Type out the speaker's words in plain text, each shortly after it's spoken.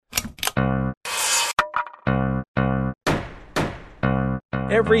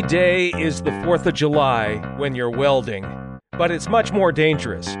Every day is the 4th of July when you're welding, but it's much more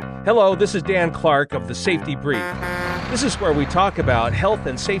dangerous. Hello, this is Dan Clark of the Safety Brief. This is where we talk about health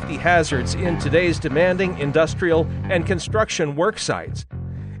and safety hazards in today's demanding industrial and construction work sites.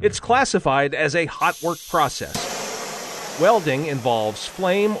 It's classified as a hot work process. Welding involves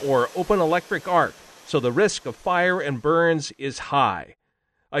flame or open electric arc, so the risk of fire and burns is high.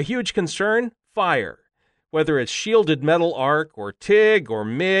 A huge concern? Fire. Whether it's shielded metal arc or TIG or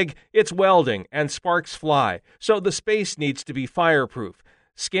MIG, it's welding and sparks fly, so the space needs to be fireproof.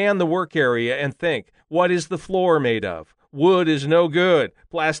 Scan the work area and think, what is the floor made of? Wood is no good.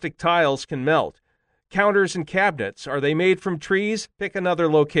 Plastic tiles can melt. Counters and cabinets, are they made from trees? Pick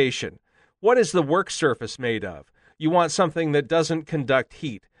another location. What is the work surface made of? You want something that doesn't conduct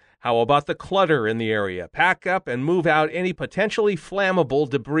heat. How about the clutter in the area? Pack up and move out any potentially flammable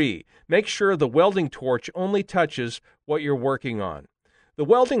debris. Make sure the welding torch only touches what you're working on. The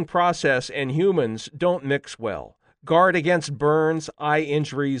welding process and humans don't mix well. Guard against burns, eye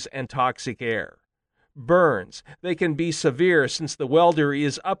injuries, and toxic air. Burns. They can be severe since the welder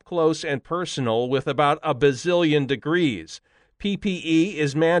is up close and personal with about a bazillion degrees. PPE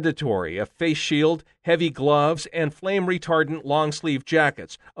is mandatory, a face shield, heavy gloves, and flame-retardant long-sleeve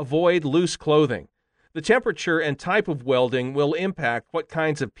jackets. Avoid loose clothing. The temperature and type of welding will impact what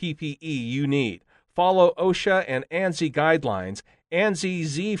kinds of PPE you need. Follow OSHA and ANSI guidelines. ANSI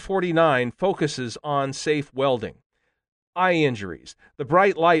Z49 focuses on safe welding. Eye injuries. The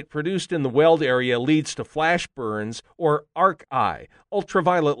bright light produced in the weld area leads to flash burns or arc eye.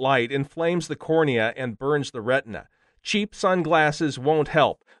 Ultraviolet light inflames the cornea and burns the retina. Cheap sunglasses won't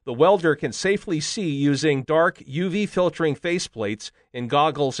help. The welder can safely see using dark UV filtering faceplates in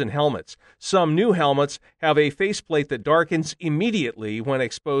goggles and helmets. Some new helmets have a faceplate that darkens immediately when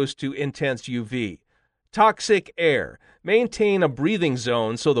exposed to intense UV. Toxic air. Maintain a breathing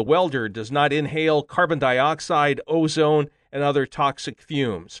zone so the welder does not inhale carbon dioxide, ozone, and other toxic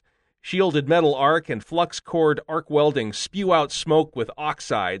fumes. Shielded metal arc and flux cord arc welding spew out smoke with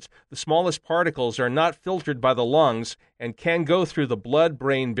oxides. The smallest particles are not filtered by the lungs and can go through the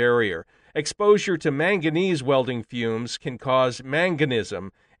blood-brain barrier. Exposure to manganese welding fumes can cause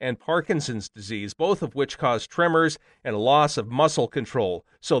manganism and Parkinson's disease, both of which cause tremors and a loss of muscle control.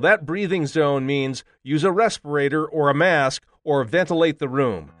 So that breathing zone means use a respirator or a mask or ventilate the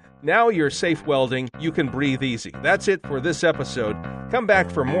room. Now you're safe welding, you can breathe easy. That's it for this episode. Come back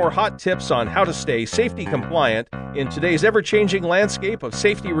for more hot tips on how to stay safety compliant in today's ever-changing landscape of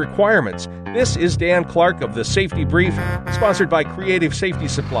safety requirements. This is Dan Clark of the Safety Brief, sponsored by Creative Safety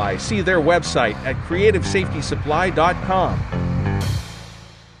Supply. See their website at creativesafetysupply.com.